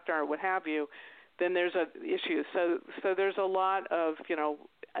the doctor or what have you, then there's an issue. So there's a lot of,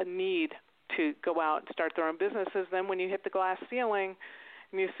 a need to go out and start their own businesses. Then when you hit the glass ceiling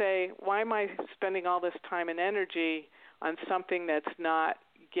and you say, why am I spending all this time and energy on something that's not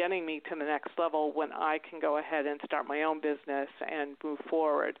getting me to the next level when I can go ahead and start my own business and move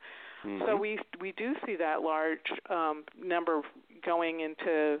forward? Mm-hmm. So we do see that large number going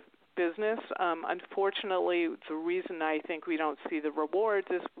into business. Unfortunately, the reason I think we don't see the rewards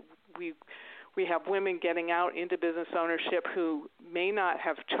is we have women getting out into business ownership who may not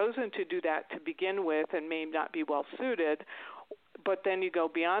have chosen to do that to begin with and may not be well suited. But then you go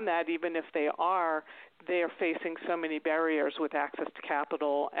beyond that, even if they are facing so many barriers with access to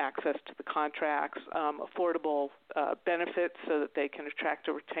capital, access to the contracts, affordable benefits so that they can attract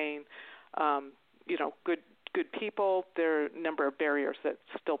or retain, good people. There are a number of barriers that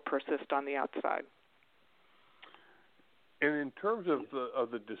still persist on the outside. And in terms of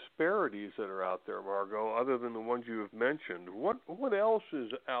the disparities that are out there, Margot, other than the ones you have mentioned, what else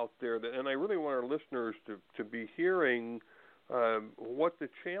is out there that? And I really want our listeners to be hearing what the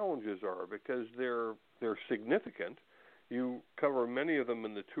challenges are, because they're significant. You cover many of them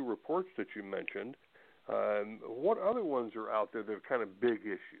in the 2 reports that you mentioned. What other ones are out there that are kind of big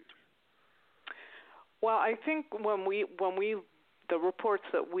issues? Well, I think when we the reports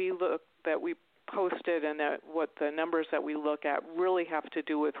that we posted and what the numbers that we look at really have to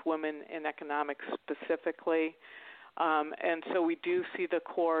do with women in economics specifically. And so we do see the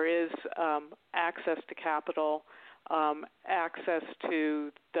core is access to capital, access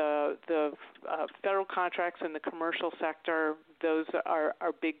to the federal contracts in the commercial sector. Those are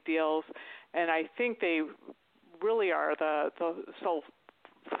big deals. And I think they really are the sole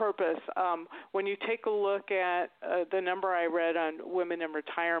purpose. When you take a look at the number I read on women in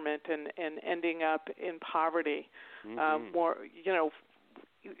retirement and ending up in poverty, mm-hmm.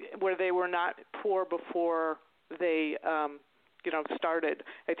 Where they were not poor before they started.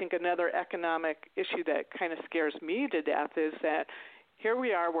 I think another economic issue that kind of scares me to death is that here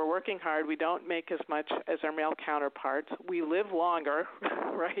we are, we're working hard, we don't make as much as our male counterparts, we live longer,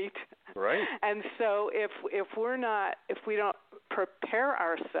 right? Right. And so if we don't prepare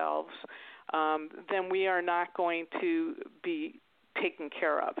ourselves, then we are not going to be taken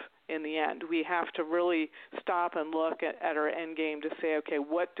care of in the end. We have to really stop and look at our end game to say, okay,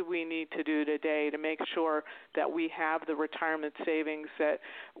 what do we need to do today to make sure that we have the retirement savings, that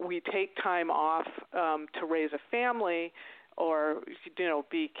we take time off to raise a family or,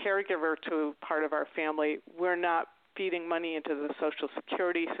 be caregiver to part of our family. We're not feeding money into the Social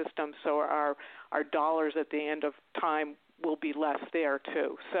Security system, so our dollars at the end of time will be less there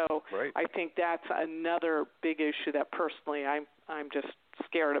too. So right. I think that's another big issue that personally I'm just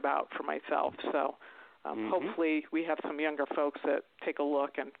scared about for myself. So mm-hmm. hopefully we have some younger folks that take a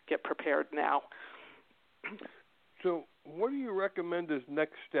look and get prepared now. So what do you recommend as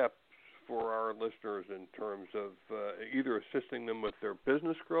next steps for our listeners in terms of either assisting them with their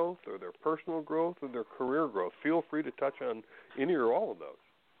business growth or their personal growth or their career growth? Feel free to touch on any or all of those.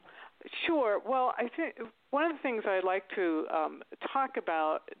 Sure. Well, I think one of the things I'd like to talk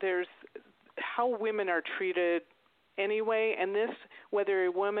about, there's how women are treated anyway, and this, whether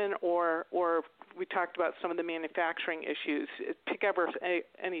you're women or we talked about some of the manufacturing issues, pick up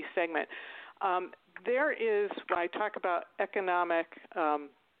any segment. There is, when I talk about economic, an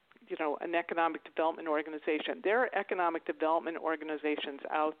economic development organization, there are economic development organizations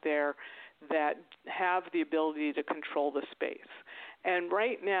out there that have the ability to control the space. And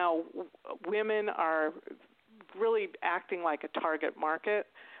right now, women are really acting like a target market.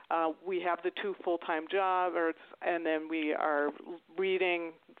 we have the 2 full-time jobs, and then we are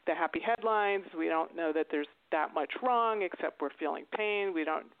reading the happy headlines. We don't know that there's that much wrong, except we're feeling pain.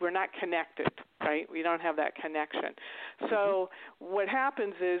 We're not connected, right? We don't have that connection. So what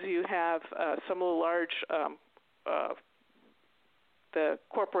happens is you have some of the large the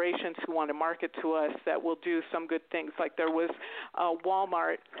corporations who want to market to us that will do some good things. Like there was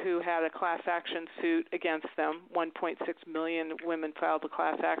Walmart who had a class action suit against them. 1.6 million women filed a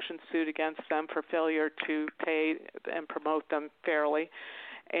class action suit against them for failure to pay and promote them fairly.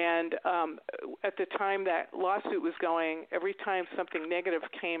 And at the time that lawsuit was going, every time something negative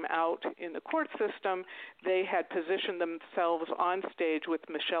came out in the court system, they had positioned themselves on stage with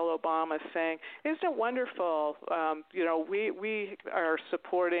Michelle Obama saying, "Isn't it wonderful? We are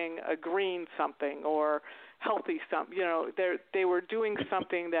supporting a green something or healthy something." They were doing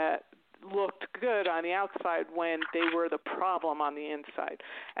something that looked good on the outside when they were the problem on the inside.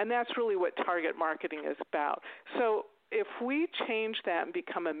 And that's really what target marketing is about. So if we change that and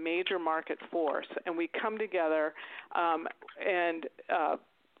become a major market force and we come together and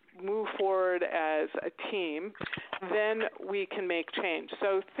move forward as a team, then we can make change.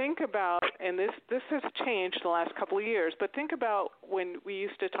 So think about, and this has changed the last couple of years, but think about when we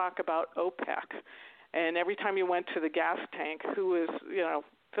used to talk about OPEC, and every time you went to the gas tank, who was,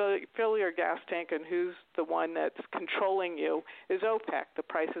 fill your gas tank, and who's the one that's controlling you is OPEC. The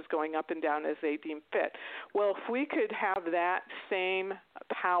price is going up and down as they deem fit. Well, if we could have that same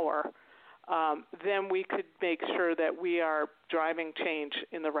power, then we could make sure that we are driving change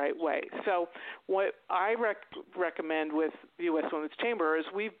in the right way. So what I recommend with the U.S. Women's Chamber is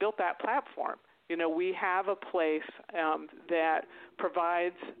we've built that platform. We have a place that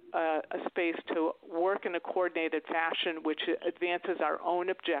provides a space to work in a coordinated fashion which advances our own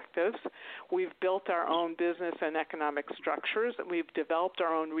objectives. We've built our own business and economic structures. We've developed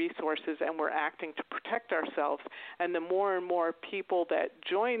our own resources, and we're acting to protect ourselves. And the more and more people that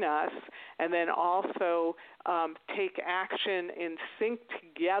join us and then also take action and sync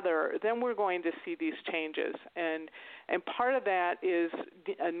together, then we're going to see these changes. And part of that is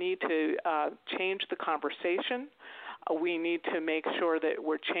a need to change the conversation. We need to make sure that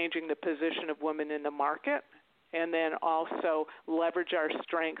we're changing the position of women in the market, and then also leverage our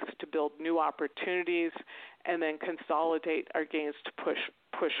strengths to build new opportunities, and then consolidate our gains to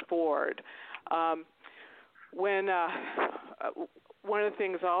push forward. One of the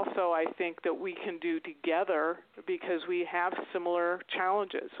things also I think that we can do together, because we have similar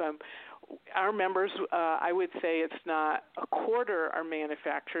challenges. Our members, I would say it's not a quarter are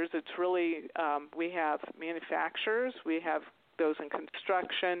manufacturers. It's really, we have manufacturers, we have those in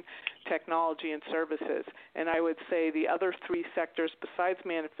construction, technology, and services. And I would say the other 3 sectors besides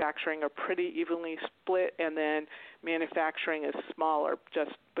manufacturing are pretty evenly split, and then manufacturing is smaller,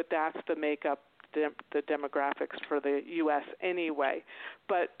 but that's the makeup, the demographics for the U.S. anyway.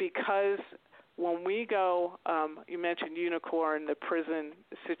 But because when we go, you mentioned Unicorn, the prison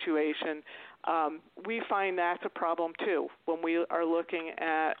situation, we find that's a problem too. When we are looking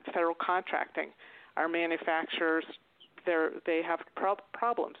at federal contracting, our manufacturers, they have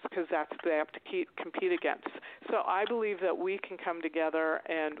problems because that's what they have to compete against. So I believe that we can come together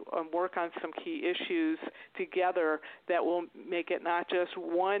and work on some key issues together that will make it not just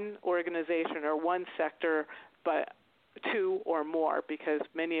one organization or one sector, but 2 or more, because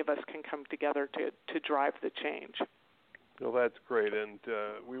many of us can come together to drive the change. Well, that's great, and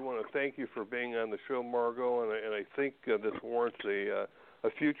we want to thank you for being on the show, Margot, and I think this warrants a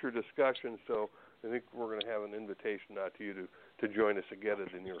future discussion, so I think we're going to have an invitation out to you to join us again in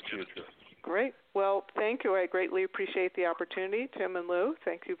the near future. Great. Well, thank you. I greatly appreciate the opportunity. Tim and Lou,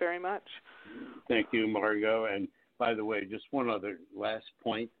 thank you very much. Thank you, Margot. And by the way, just one other last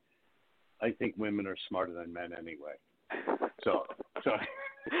point. I think women are smarter than men anyway. So.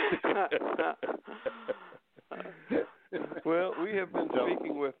 Well, we have been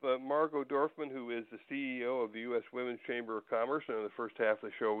speaking with Margot Dorfman, who is the CEO of the U.S. Women's Chamber of Commerce. And in the first half of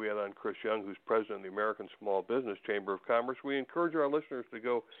the show, we had on Chris Young, who's president of the American Small Business Chamber of Commerce. We encourage our listeners to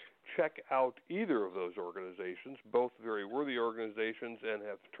go check out either of those organizations, both very worthy organizations and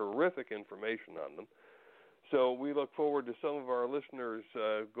have terrific information on them. So we look forward to some of our listeners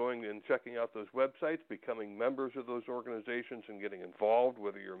going and checking out those websites, becoming members of those organizations and getting involved,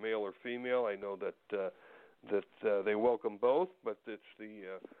 whether you're male or female. I know that they welcome both, but it's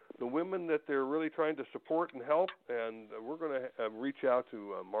the women that they're really trying to support and help, and we're going to reach out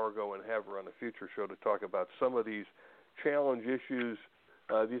to Margot and have her on a future show to talk about some of these challenge issues.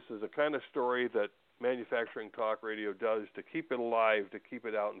 This is the kind of story that Manufacturing Talk Radio does to keep it alive, to keep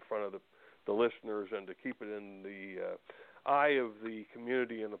it out in front of the listeners, and to keep it in the eye of the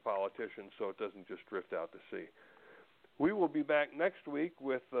community and the politicians so it doesn't just drift out to sea. We will be back next week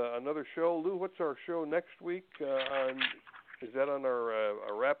with another show. Lou, what's our show next week? Is that on our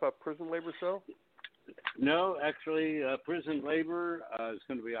wrap-up prison labor show? No, actually, prison labor is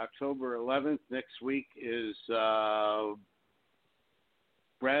going to be October 11th. Next week is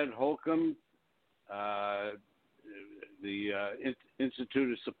Brad Holcomb, the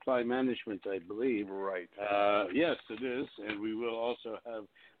Institute of Supply Management, I believe. Right. Yes, it is. And we will also have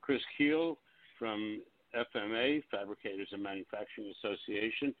Chris Keel from FMA, Fabricators and Manufacturing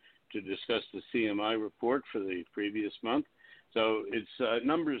Association, to discuss the CMI report for the previous month. So it's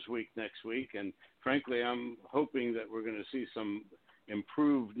numbers week next week, and frankly, I'm hoping that we're going to see some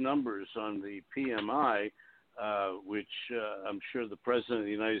improved numbers on the PMI, which I'm sure the President of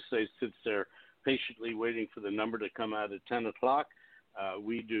the United States sits there patiently waiting for the number to come out at 10 o'clock.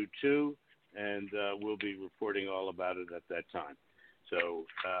 We do too, and we'll be reporting all about it at that time. So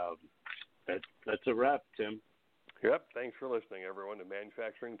that's a wrap, Tim. Yep. Thanks for listening, everyone, to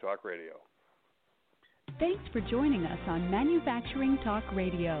Manufacturing Talk Radio. Thanks for joining us on Manufacturing Talk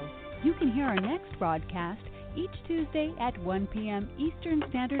Radio. You can hear our next broadcast each Tuesday at 1 p.m. Eastern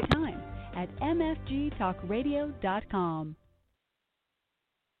Standard Time at mfgtalkradio.com.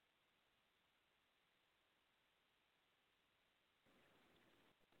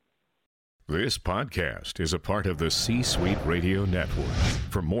 This podcast is a part of the C-Suite Radio Network.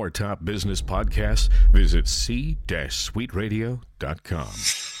 For more top business podcasts, visit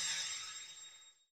c-suiteradio.com.